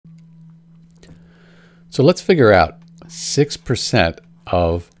So let's figure out 6%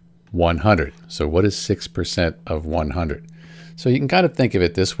 of 100. So what is 6% of 100? So you can kind of think of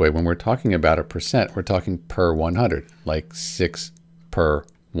it this way. When we're talking about a percent, we're talking per 100, like 6 per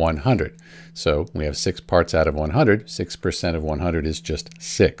 100. So we have 6 parts out of 100. 6% of 100 is just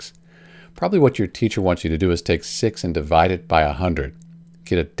 6. Probably what your teacher wants you to do is take 6 and divide it by 100.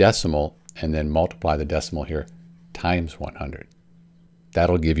 Get a decimal and then multiply the decimal here times 100.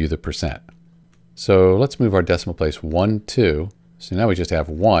 That'll give you the percent. So let's move our decimal place 1, 2. So now we just have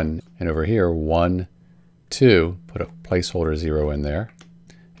 1, and over here 1, 2, put a placeholder 0 in there.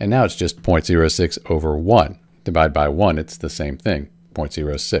 And now it's just 0.06 over 1. Divide by 1, it's the same thing,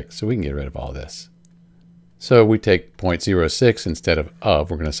 0.06. So we can get rid of all this. So we take 0.06 instead of,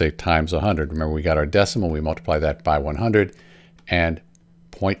 we're going to say times 100. Remember, we got our decimal, we multiply that by 100, and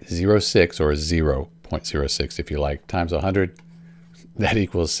 0.06, or 0.06 if you like, times 100, that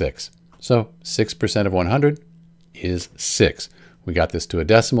equals 6. So 6% of 100 is 6. We got this to a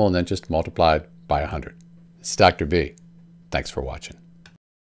decimal and then just multiplied by 100. It's Dr. B. Thanks for watching.